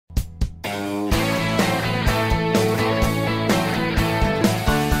Hi,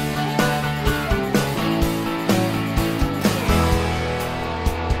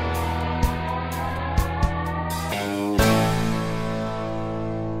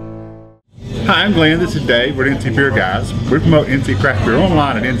 I'm Glenn, this is Dave, we're NC Beer Guys. We promote NC Craft Beer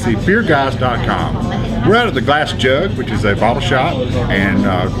online at ncbeerguys.com. We're out at the Glass Jug, which is a bottle shop and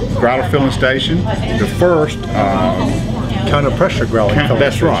growler filling station. The first kind of pressure growler filling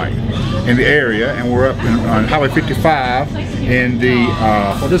that's station. right, in the area, and we're up on Highway 55 in the,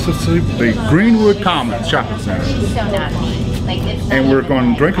 the Greenwood Commons Shopping Center. And we're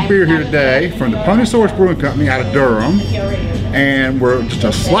going to drink a beer here today from the Ponysaurus Brewing Co out of Durham. And we're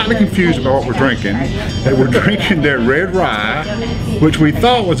just slightly confused about what we're drinking. We're drinking their Red Rye, which we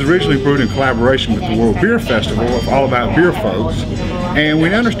thought was originally brewed in collaboration with the World Beer Festival of All About Beer folks. And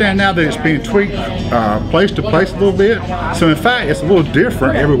we understand now that it's being tweaked place to place a little bit. So in fact, it's a little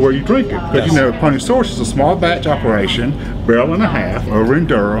different everywhere you drink it. Because you know, Ponysaurus is a small batch operation, barrel and a half, over in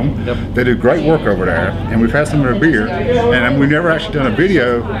Durham. Yep. They do great work over there. And we've had some of their beer. And we've never actually done a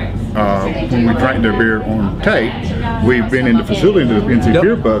video when we drank their beer on tape. We've been in the facility in the NC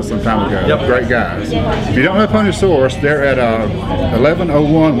Beer Buzz some time ago. Yep. Great guys. If you don't know Ponysaurus, they're at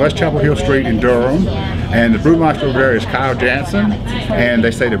 1101 West Chapel Hill Street in Durham. And the brewmaster over there is Keil Jansen. And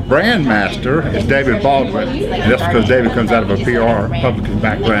they say the brand master is David Baldwin. And that's because David comes out of a PR publicist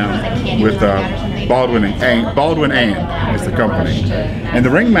background with Baldwin and is the company. And the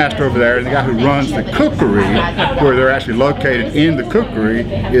ringmaster over there, the guy who runs the Cookery, where they're actually located in the Cookery,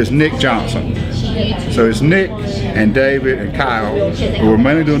 is Keil Jansen. So it's Nick and David and Keil who are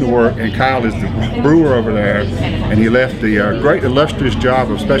mainly doing the work, and Keil is the brewer over there, and he left the great illustrious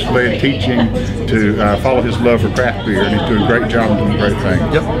job of special ed teaching to follow his love for craft beer, and he's doing a great job and doing great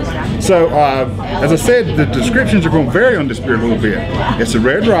things. Yep. So as I said, the descriptions are going to vary on this beer a little bit. It's a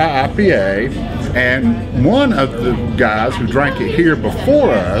Red Rye IPA, and one of the guys who drank it here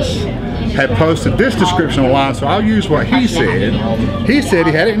before us had posted this description online, so I'll use what he said. He said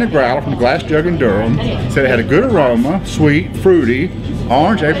he had it in a growler from the Glass Jug in Durham. Said it had a good aroma, sweet, fruity,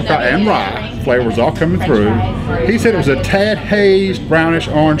 orange, apricot, and rye. Flavors all coming through. He said it was a tad hazed, brownish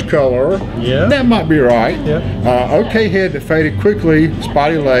orange color. Yeah. That might be right. Yeah. Okay head that faded quickly,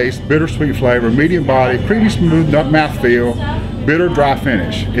 spotty lace, bittersweet flavor, medium body, creamy smooth mouthfeel, bitter dry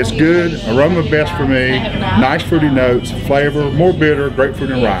finish. It's good, aroma best for me, nice fruity notes, flavor, more bitter,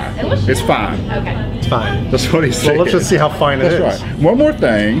 grapefruit and rye. It's fine. It's fine. That's what he said. Well, let's just see how fine it is. That's right. One more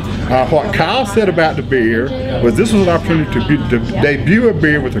thing, what Keil said about the beer was this was an opportunity to debut a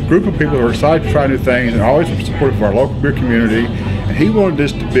beer with a group of people who are excited to try new things and always supportive of our local beer community. And he wanted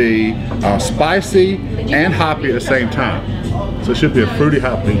this to be spicy and hoppy at the same time. So it should be a fruity,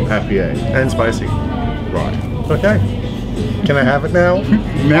 hoppy IPA. And spicy. Right. Okay. Can I have it now?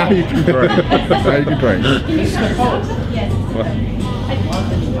 Now you can drink. Now you can drink.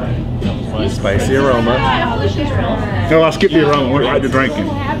 Spicy aroma. No, I'll skip the aroma. Went right to drinking.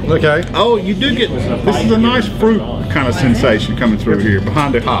 Okay. Oh, you do get, this is a nice fruit kind of sensation coming through here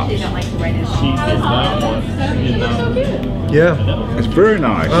behind the hops. Yeah. It's very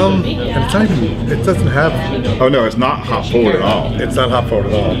nice. And it's not even, it doesn't have. Oh no, it's not hop forward at all. It's not hop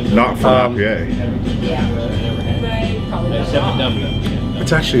forward at all. Not for IPA.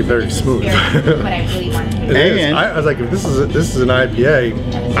 It's actually very smooth. It is. I was like, if this is an IPA.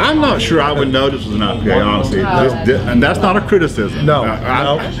 I'm not sure I would know this was an IPA, honestly. And that's not a criticism. No.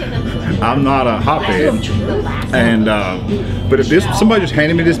 I'm not a hophead. And but if somebody just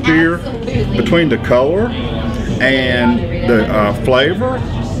handed me this beer, between the color and the flavor,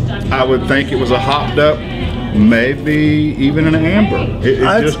 I would think it was a hopped up, maybe even an amber.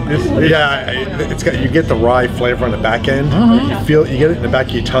 It's got, you get the rye flavor on the back end. You get it in the back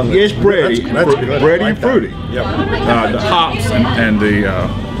of your tongue. It's bready, bready and fruity. Yep. The hops and the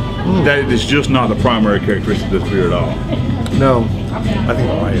that is just not the primary characteristic of this beer at all. No, I think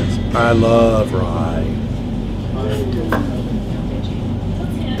rye is. I love rye.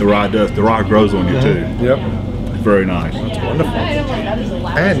 The rye grows on you too. Yep. Very nice. That's wonderful.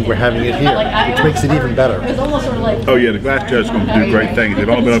 And we're having it here, which makes it even better. Oh yeah, the Glass Jug is going to do great things. They've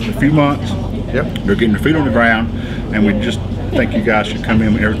only been open a few months. Yep. They're getting their feet on the ground, and we just think you guys should come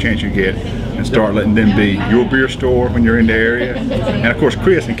in every chance you get and start letting them be your beer store when you're in the area. And of course,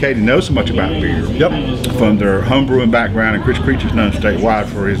 Chris and Katie know so much about beer. Yep. From their home brewing background, and Chris Creature's known statewide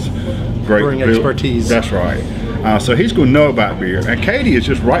for his great brewing expertise. That's right. So he's going to know about beer, and Katie is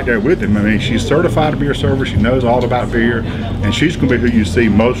just right there with him. I mean, she's certified beer server. She knows all about beer, and she's going to be who you see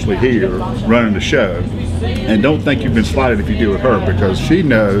mostly here running the show. And don't think you've been slighted if you do with her, because she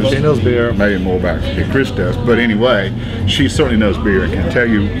knows beer. Maybe more about it than Chris does. But anyway, she certainly knows beer and can tell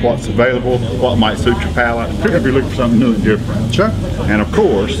you what's available, what might suit your palate, particularly if you're looking for something new and different. Sure. And of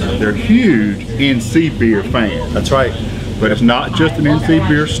course, they're huge NC beer fans. That's right. But it's not just an NC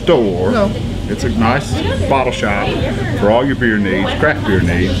beer store. No. It's a nice bottle shop for all your beer needs, craft beer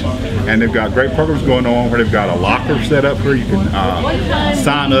needs. And they've got great programs going on where they've got a locker set up where you can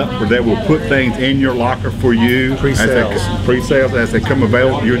sign up, where they will put things in your locker for you. Pre-sales as they come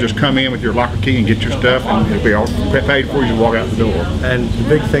available. You'll just come in with your locker key and get your stuff, and it'll be all paid for you to walk out the door. And the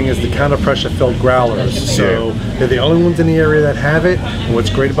big thing is the counter pressure filled growlers. So they're the only ones in the area that have it. And what's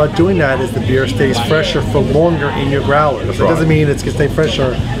great about doing that is the beer stays fresher for longer in your growlers. It doesn't mean it's going to stay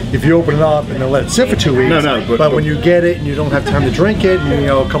fresher if you open it up and then let it sit for 2 weeks. No, but when you get it and you don't have time to drink it, and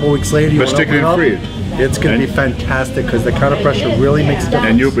a couple weeks later you want to open it up, it's going to be fantastic, because the counter pressure really makes a difference.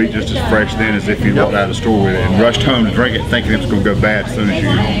 And you'll be just as fresh then as if you walked out of the store with it and rushed home to drink it thinking it was going to go bad as soon as you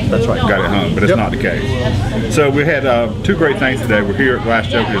got it home, but it's not the case. So we had 2 great things today. We're here at Glass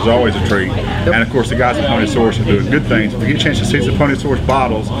Jug, which is always a treat. And of course the guys at Ponysaurus are doing good things. If you get a chance to see some Ponysaurus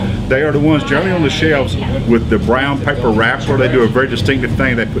bottles, they are the ones generally on the shelves with the brown paper wrapper. They do a very distinctive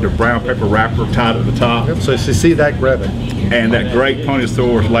thing. They put a brown paper wrapper tied at the top. So if you see that, grab it. And that great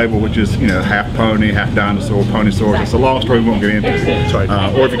Ponysaurus label, which is, half pony, half dinosaur, Ponysaurus. It's a long story we won't get into. That's right.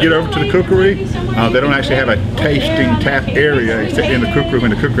 Or if you get over to the Cookery, they don't actually have a tasting tap area except in the Cookery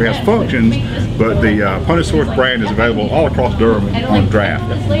when the Cookery has functions, but the Ponysaurus brand is available all across Durham on draft.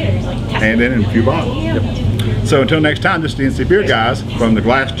 And then in a few bottles. So until next time, this is the NC Beer Guys from the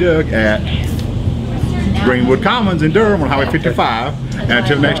Glass Jug at Greenwood Commons in Durham on Highway 55. And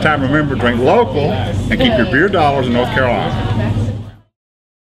until next time, remember, drink local and keep your beer dollars in North Carolina.